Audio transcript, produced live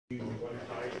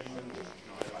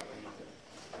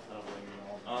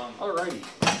Alrighty.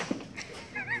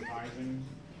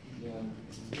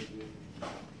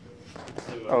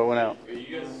 Oh, it went out. Are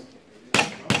you guys?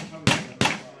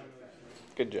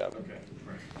 Good job. Okay.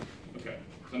 Okay.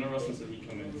 So I know Rustin said he'd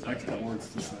come in. I got words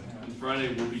to say. And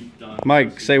Friday we'll be done.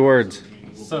 Mike, say words.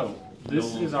 So,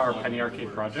 this is our Penny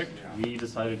Arcade project. We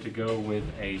decided to go with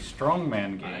a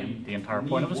strongman game. The entire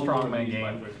point of a strongman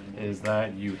game is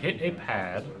that you hit a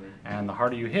pad, and the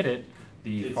harder you hit it,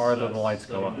 the farther the lights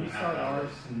go up.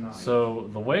 So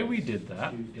the way we did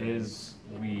that is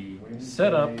we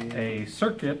set up a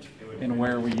circuit in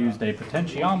where we used a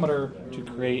potentiometer to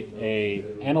create a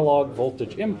analog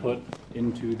voltage input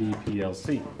into the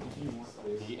PLC.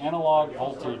 The analog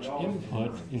voltage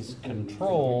input is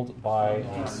controlled by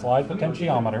a slide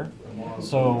potentiometer,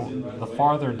 so the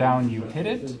farther down you hit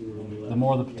it, the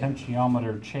more the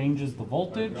potentiometer changes the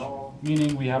voltage,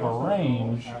 meaning we have a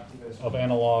range of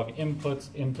analog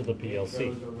inputs into the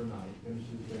PLC.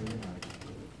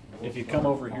 If you come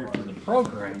over here to the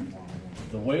program,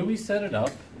 the way we set it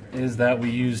up is that we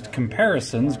used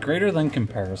comparisons, greater than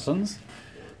comparisons,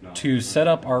 to set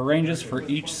up our ranges for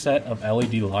each set of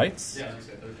LED lights.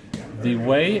 The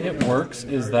way it works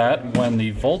is that when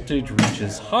the voltage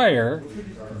reaches higher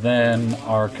than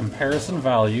our comparison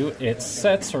value, it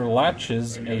sets or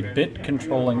latches a bit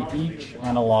controlling each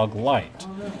analog light.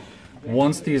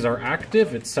 Once these are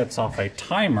active, it sets off a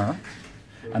timer,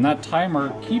 and that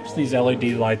timer keeps these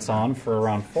LED lights on for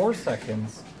around 4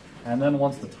 seconds, and then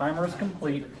once the timer is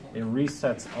complete, it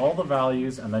resets all the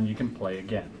values, and then you can play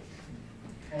again.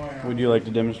 Would you like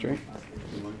to demonstrate?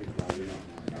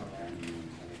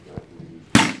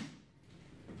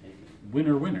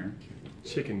 Winner, winner.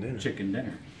 Chicken dinner. Chicken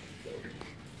dinner.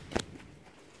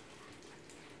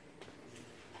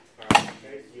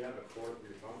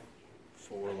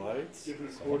 Four lights.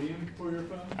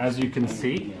 As you can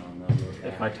see,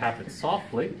 if I tap it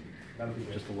softly,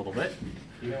 just a little bit,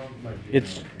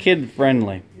 It's kid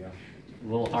friendly. a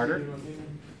little harder,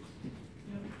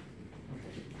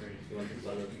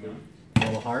 a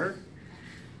little harder,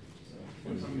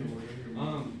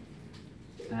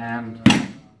 and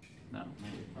no,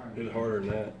 Hit it harder than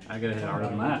that. I gotta hit harder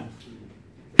than that,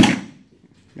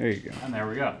 There you go. and there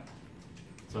we go.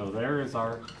 So there is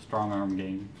our strong arm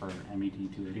game for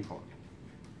MET284.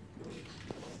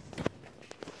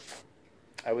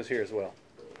 I was here as well.